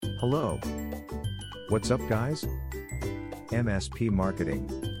Hello. What's up, guys? MSP Marketing,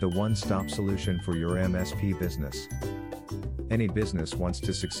 the one-stop solution for your MSP business. Any business wants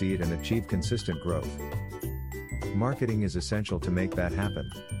to succeed and achieve consistent growth. Marketing is essential to make that happen.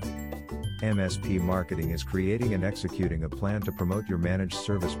 MSP Marketing is creating and executing a plan to promote your managed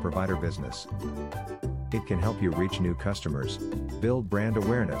service provider business. It can help you reach new customers, build brand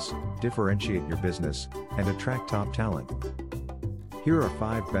awareness, differentiate your business, and attract top talent. Here are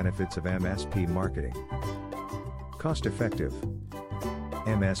 5 benefits of MSP Marketing. Cost-effective.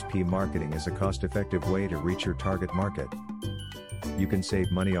 MSP Marketing is a cost-effective way to reach your target market. You can save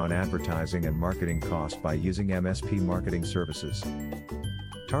money on advertising and marketing costs by using MSP marketing services.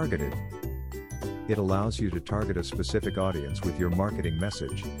 Targeted. It allows you to target a specific audience with your marketing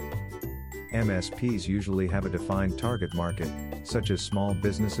message. MSPs usually have a defined target market, such as small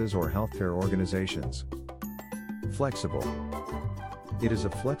businesses or healthcare organizations. Flexible. It is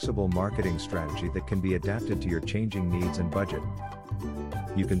a flexible marketing strategy that can be adapted to your changing needs and budget.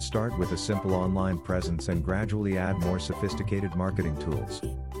 You can start with a simple online presence and gradually add more sophisticated marketing tools.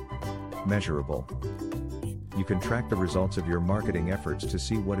 Measurable. You can track the results of your marketing efforts to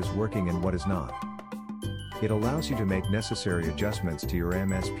see what is working and what is not. It allows you to make necessary adjustments to your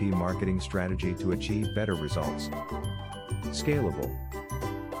MSP marketing strategy to achieve better results. Scalable.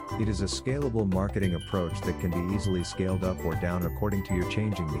 It is a scalable marketing approach that can be easily scaled up or down according to your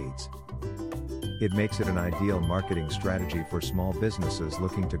changing needs. It makes it an ideal marketing strategy for small businesses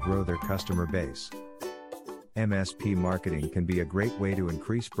looking to grow their customer base. MSP marketing can be a great way to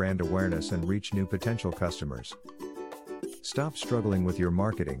increase brand awareness and reach new potential customers. Stop struggling with your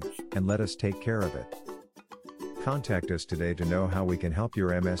marketing, and let us take care of it. Contact us today to know how we can help your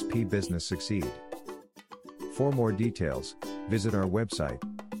MSP business succeed. For more details, visit our website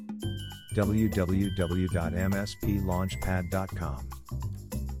www.msplaunchpad.com.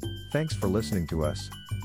 Thanks for listening to us.